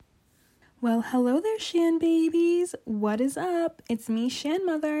Well, hello there, Shan babies. What is up? It's me, Shan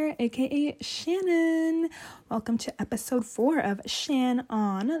Mother, aka Shannon. Welcome to episode 4 of Shan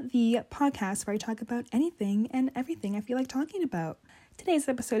On, the podcast where I talk about anything and everything I feel like talking about. Today's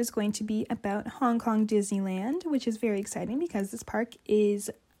episode is going to be about Hong Kong Disneyland, which is very exciting because this park is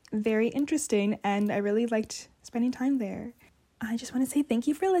very interesting and I really liked spending time there. I just want to say thank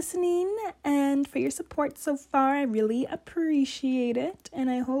you for listening and for your support so far. I really appreciate it,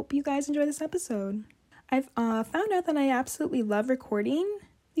 and I hope you guys enjoy this episode. I've found out that I absolutely love recording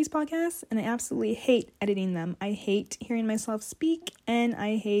these podcasts, and I absolutely hate editing them. I hate hearing myself speak, and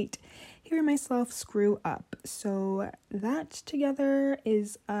I hate hearing myself screw up. So that together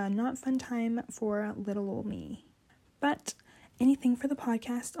is a not fun time for little old me. But anything for the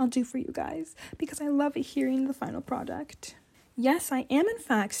podcast I'll do for you guys, because I love hearing the final product. Yes, I am in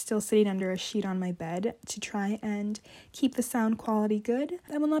fact still sitting under a sheet on my bed to try and keep the sound quality good.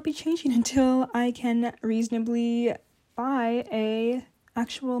 That will not be changing until I can reasonably buy a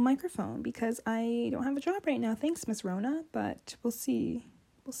actual microphone because I don't have a job right now. Thanks, Miss Rona, but we'll see.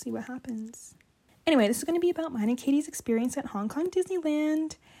 We'll see what happens. Anyway, this is going to be about mine and Katie's experience at Hong Kong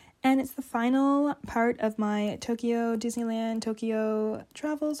Disneyland. And it's the final part of my Hong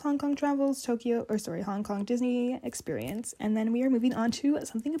Kong Disney experience. And then we are moving on to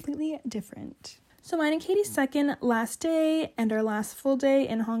something completely different. So mine and Katie's second last day and our last full day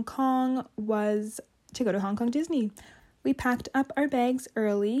in Hong Kong was to go to Hong Kong Disney. We packed up our bags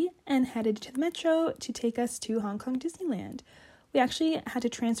early and headed to the metro to take us to Hong Kong Disneyland. We actually had to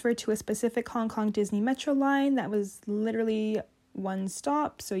transfer to a specific Hong Kong Disney metro line that was literally one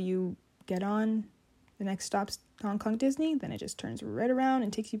stop, so you get on, the next stop's Hong Kong Disney, then it just turns right around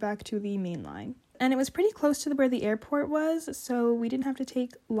and takes you back to the main line. And it was pretty close to where the airport was, so we didn't have to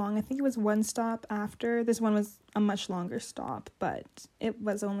take long. I think it was one stop after. This one was a much longer stop, but it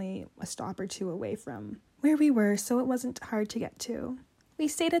was only a stop or two away from where we were, so it wasn't hard to get to. We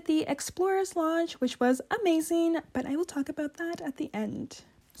stayed at the Explorers Lodge, which was amazing, but I will talk about that at the end.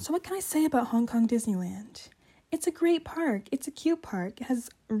 So what can I say about Hong Kong Disneyland? It's a great park. It's a cute park. It has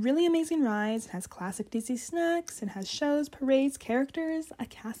really amazing rides. It has classic Disney snacks. It has shows, parades, characters, a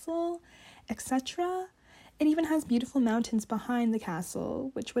castle, etc. It even has beautiful mountains behind the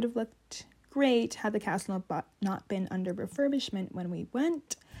castle, which would have looked great had the castle not been under refurbishment when we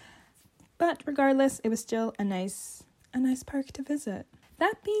went. But regardless, it was still a nice park to visit.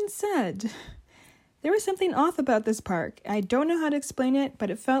 That being said, there was something off about this park. I don't know how to explain it,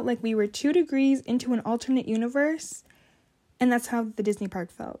 but it felt like we were 2 degrees into an alternate universe, and that's how the Disney park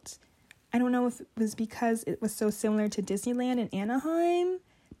felt. I don't know if it was because it was so similar to Disneyland in Anaheim,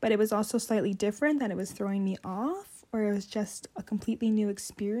 but it was also slightly different that it was throwing me off, or it was just a completely new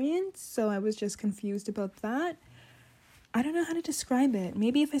experience, so I was just confused about that. I don't know how to describe it.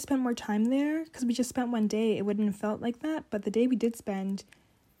 Maybe if I spent more time there, because we just spent one day, it wouldn't have felt like that, but the day we did spend,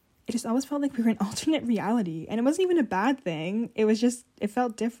 it just always felt like we were in alternate reality, and it wasn't even a bad thing. It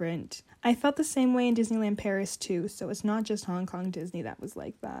felt different. I felt the same way in Disneyland Paris too, so it's not just Hong Kong Disney that was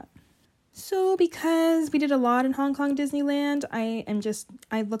like that. So because we did a lot in Hong Kong Disneyland,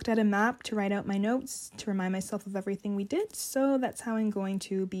 I looked at a map to write out my notes to remind myself of everything we did, so that's how I'm going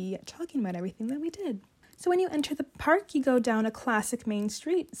to be talking about everything that we did. So when you enter the park, you go down a classic main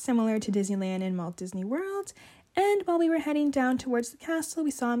street, similar to Disneyland and Walt Disney World. And while we were heading down towards the castle,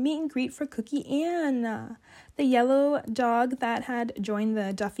 we saw a meet and greet for Cookie Ann, the yellow dog that had joined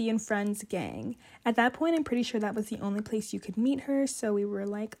the Duffy and Friends gang. At that point, I'm pretty sure that was the only place you could meet her, so we were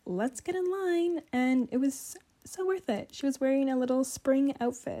like, let's get in line, and it was so worth it. She was wearing a little spring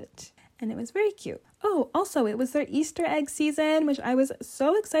outfit, and it was very cute. Oh, also, it was their Easter egg season, which I was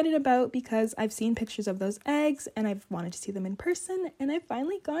so excited about because I've seen pictures of those eggs, and I've wanted to see them in person, and I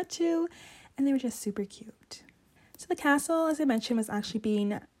finally got to, and they were just super cute. So the castle, as I mentioned, was actually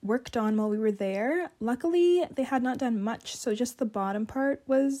being worked on while we were there. Luckily, they had not done much, so just the bottom part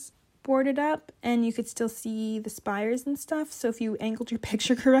was boarded up, and you could still see the spires and stuff. So if you angled your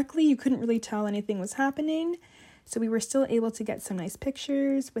picture correctly, you couldn't really tell anything was happening. So we were still able to get some nice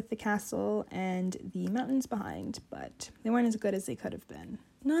pictures with the castle and the mountains behind, but they weren't as good as they could have been.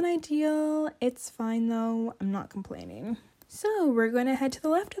 Not ideal. It's fine, though. I'm not complaining. So we're going to head to the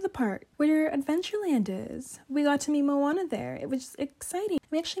left of the park, where Adventureland is. We got to meet Moana there. It was exciting.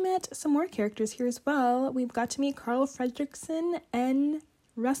 We actually met some more characters here as well. We got to meet Carl Fredricksen and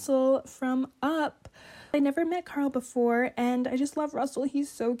Russell from Up. I never met Carl before, and I just love Russell. He's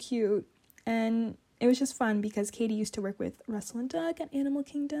so cute. And it was just fun because Katie used to work with Russell and Doug at Animal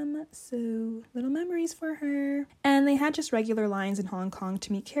Kingdom, so little memories for her. And they had just regular lines in Hong Kong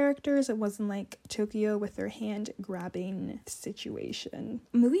to meet characters. It wasn't like Tokyo with their hand-grabbing situation.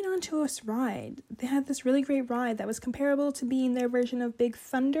 Moving on to a ride. They had this really great ride that was comparable to being their version of Big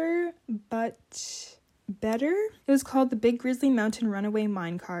Thunder, but better. It was called the Big Grizzly Mountain Runaway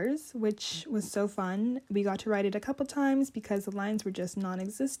Mine Cars, which was so fun. We got to ride it a couple times because the lines were just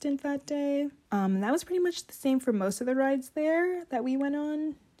non-existent that day. That was pretty much the same for most of the rides there that we went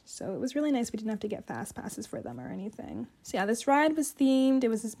on. So it was really nice. We didn't have to get fast passes for them or anything. So yeah, this ride was themed. It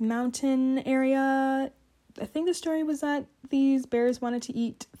was this mountain area. I think the story was that these bears wanted to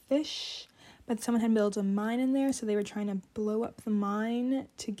eat fish, but someone had built a mine in there, so they were trying to blow up the mine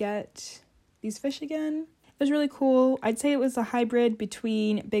to get these fish again. It was really cool. I'd say it was a hybrid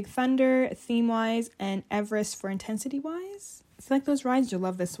between Big Thunder, theme-wise, and Everest for intensity-wise. If you like those rides, you'll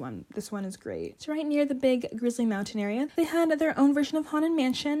love this one. This one is great. It's right near the Big Grizzly Mountain area. They had their own version of Haunted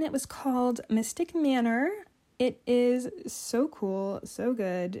Mansion. It was called Mystic Manor. It is so cool, so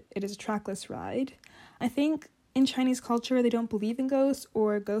good. It is a trackless ride. I think in Chinese culture, they don't believe in ghosts,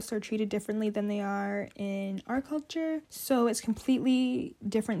 or ghosts are treated differently than they are in our culture. So it's completely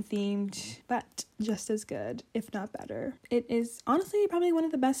different themed, but just as good, if not better. It is honestly probably one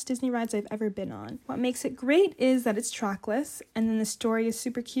of the best Disney rides I've ever been on. What makes it great is that it's trackless, and then the story is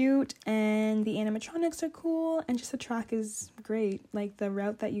super cute, and the animatronics are cool, and just the track is great, like the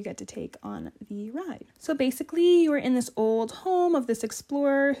route that you get to take on the ride. So basically, you are in this old home of this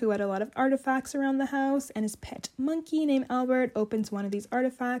explorer who had a lot of artifacts around the house, and his pet monkey named Albert opens one of these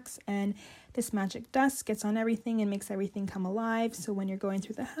artifacts, and this magic dust gets on everything and makes everything come alive. So when you're going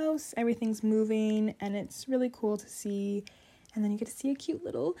through the house, everything's moving, and it's really cool to see. And then you get to see a cute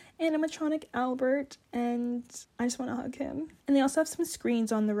little animatronic Albert, and I just want to hug him. And they also have some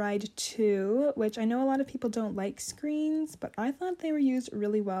screens on the ride too, which I know a lot of people don't like screens, but I thought they were used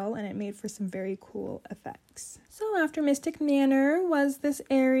really well, and it made for some very cool effects. So after Mystic Manor was this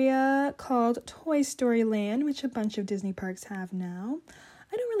area called Toy Story Land, which a bunch of Disney parks have now.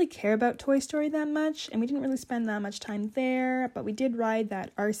 I don't really care about Toy Story that much, and we didn't really spend that much time there, but we did ride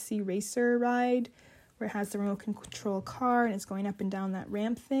that RC Racer ride, where it has the remote control car and it's going up and down that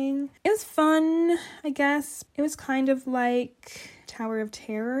ramp thing. It was fun, I guess. It was kind of like Tower of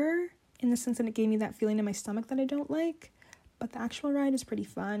Terror in the sense that it gave me that feeling in my stomach that I don't like. But the actual ride is pretty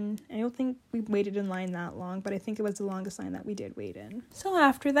fun. I don't think we waited in line that long, but I think it was the longest line that we did wait in. So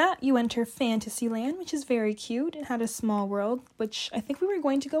after that, you enter Fantasyland, which is very cute. It had a small world, which I think we were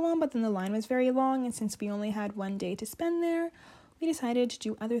going to go on, but then the line was very long, and since we only had one day to spend there, we decided to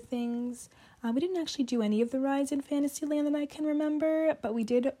do other things. We didn't actually do any of the rides in Fantasyland that I can remember, but we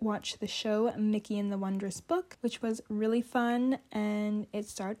did watch the show Mickey and the Wondrous Book, which was really fun, and it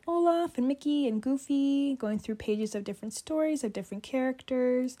starred Olaf and Mickey and Goofy going through pages of different stories of different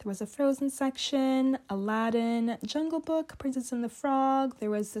characters. There was a Frozen section, Aladdin, Jungle Book, Princess and the Frog.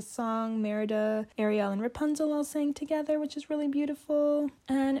 There was the song Merida, Ariel, and Rapunzel all sang together, which is really beautiful,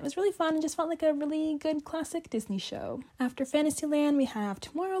 and it was really fun and just felt like a really good classic Disney show. After Fantasyland, we have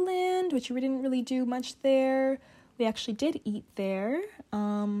Tomorrowland, which we didn't really do much there. We actually did eat there.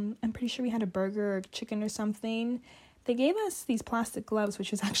 I'm pretty sure we had a burger or chicken or something. They gave us these plastic gloves,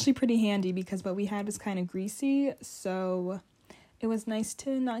 which was actually pretty handy because what we had was kind of greasy, so it was nice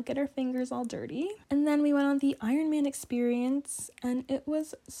to not get our fingers all dirty. And then we went on the Iron Man experience, and it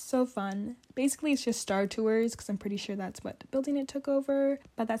was so fun. Basically, it's just Star Tours, because I'm pretty sure that's what building it took over,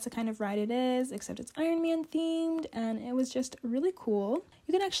 but that's the kind of ride it is, except it's Iron Man themed, and it was just really cool.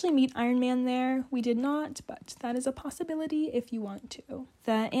 You can actually meet Iron Man there. We did not, but that is a possibility if you want to.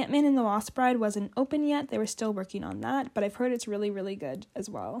 The Ant-Man and the Wasp ride wasn't open yet. They were still working on that, but I've heard it's really, really good as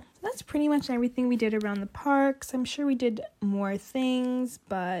well. So that's pretty much everything we did around the parks. I'm sure we did more things,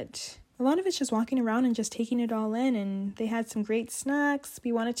 but a lot of it's just walking around and just taking it all in, and they had some great snacks.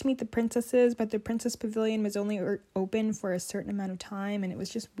 We wanted to meet the princesses, but the Princess Pavilion was only open for a certain amount of time, and it was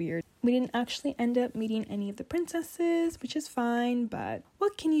just weird. We didn't actually end up meeting any of the princesses, which is fine, but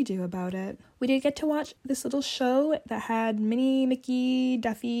what can you do about it? We did get to watch this little show that had Minnie, Mickey,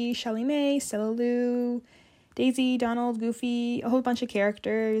 Duffy, Shelly May, Stella Lou, Daisy, Donald, Goofy, a whole bunch of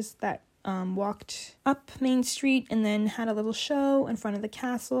characters that walked up Main Street and then had a little show in front of the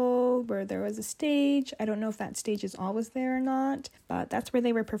castle where there was a stage. I don't know if that stage is always there or not, but that's where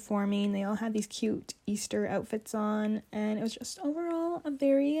they were performing. They all had these cute Easter outfits on, and it was just overall a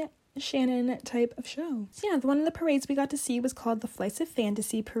very Shannon type of show. So yeah, one of the parades we got to see was called the Flights of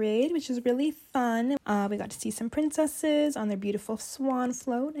Fantasy Parade, which is really fun. We got to see some princesses on their beautiful swan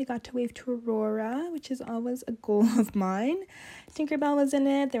float. I got to wave to Aurora, which is always a goal of mine. Tinkerbell was in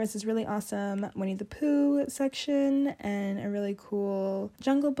it. There was this really awesome Winnie the Pooh section and a really cool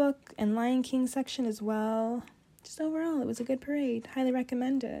Jungle Book and Lion King section as well. Just overall, it was a good parade. Highly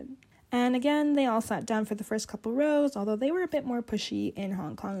recommended. And again, they all sat down for the first couple rows, although they were a bit more pushy in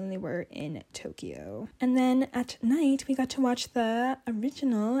Hong Kong than they were in Tokyo. And then at night, we got to watch the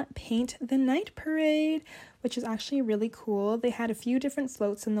original Paint the Night Parade, which is actually really cool. They had a few different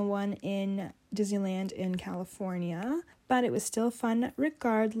floats than the one in Disneyland in California, but it was still fun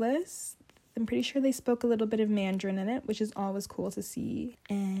regardless. I'm pretty sure they spoke a little bit of Mandarin in it, which is always cool to see.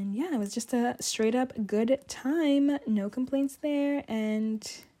 And yeah, it was just a straight up good time. No complaints there. And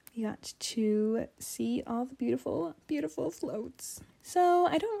we got to see all the beautiful, beautiful floats. So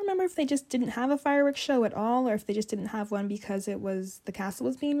I don't remember if they just didn't have a fireworks show at all or if they just didn't have one because the castle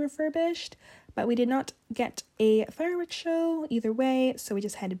was being refurbished. But we did not get a fireworks show either way, so we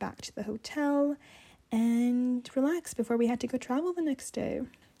just headed back to the hotel and relaxed before we had to go travel the next day.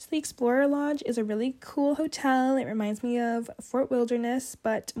 So the Explorer Lodge is a really cool hotel. It reminds me of Fort Wilderness,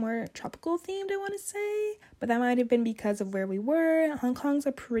 but more tropical themed, I want to say. But that might have been because of where we were. Hong Kong's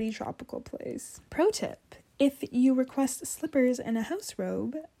a pretty tropical place. Pro tip: if you request slippers and a house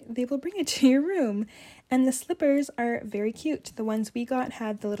robe, they will bring it to your room. And the slippers are very cute. The ones we got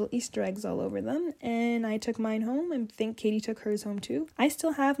had the little Easter eggs all over them, and I took mine home. I think Katie took hers home too. I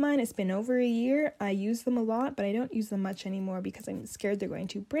still have mine. It's been over a year. I use them a lot, but I don't use them much anymore because I'm scared they're going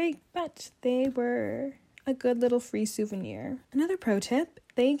to break. But they were a good little free souvenir. Another pro tip: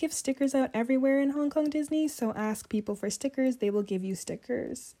 they give stickers out everywhere in Hong Kong Disney, so ask people for stickers. They will give you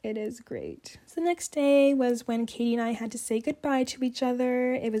stickers. It is great. So the next day was when Katie and I had to say goodbye to each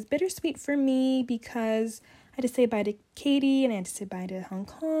other. It was bittersweet for me because I had to say bye to Katie and I had to say bye to Hong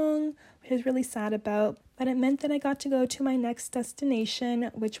Kong, which I was really sad about. But it meant that I got to go to my next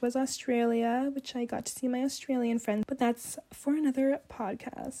destination, which was Australia, which I got to see my Australian friends. But that's for another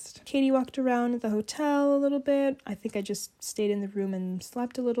podcast. Katie walked around the hotel a little bit. I think I just stayed in the room and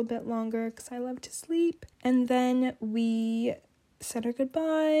slept a little bit longer because I love to sleep. And then we said our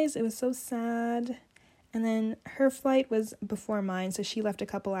goodbyes. It was so sad. And then her flight was before mine, so she left a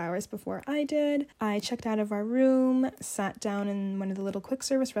couple hours before I did. I checked out of our room, sat down in one of the little quick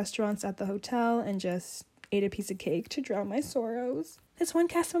service restaurants at the hotel, and just ate a piece of cake to drown my sorrows. This one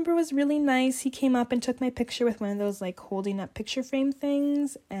cast member was really nice. He came up and took my picture with one of those holding up picture frame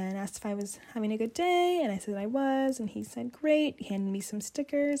things and asked if I was having a good day, and I said I was, and he said great. He handed me some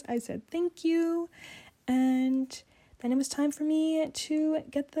stickers. I said thank you, and then it was time for me to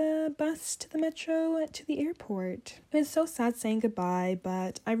get the bus to the metro to the airport. It was so sad saying goodbye,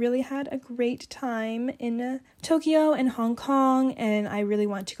 but I really had a great time in Tokyo and Hong Kong, and I really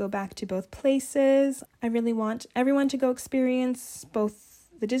want to go back to both places. I really want everyone to go experience both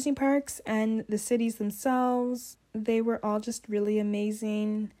the Disney parks and the cities themselves. They were all just really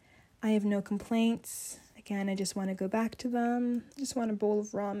amazing. I have no complaints. Again, I just want to go back to them. I just want a bowl of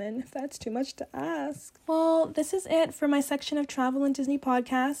ramen, if that's too much to ask. Well, this is it for my section of travel and Disney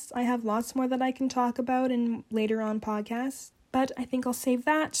podcasts. I have lots more that I can talk about in later on podcasts, but I think I'll save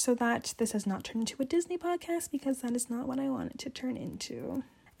that so that this has not turned into a Disney podcast because that is not what I want it to turn into.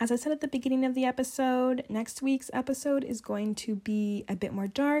 As I said at the beginning of the episode, next week's episode is going to be a bit more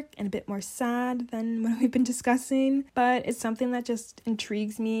dark and a bit more sad than what we've been discussing, but it's something that just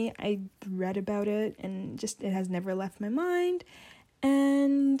intrigues me. I read about it and it has never left my mind,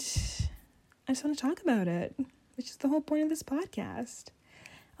 and I just want to talk about it, which is the whole point of this podcast.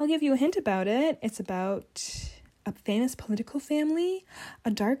 I'll give you a hint about it. It's about a famous political family,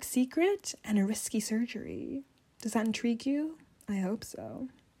 a dark secret, and a risky surgery. Does that intrigue you? I hope so.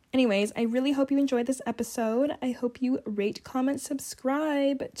 Anyways, I really hope you enjoyed this episode. I hope you rate, comment,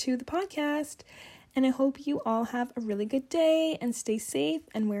 subscribe to the podcast. And I hope you all have a really good day and stay safe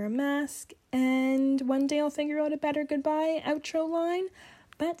and wear a mask. And one day I'll figure out a better goodbye outro line.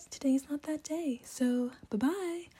 But today's not that day. So, bye-bye.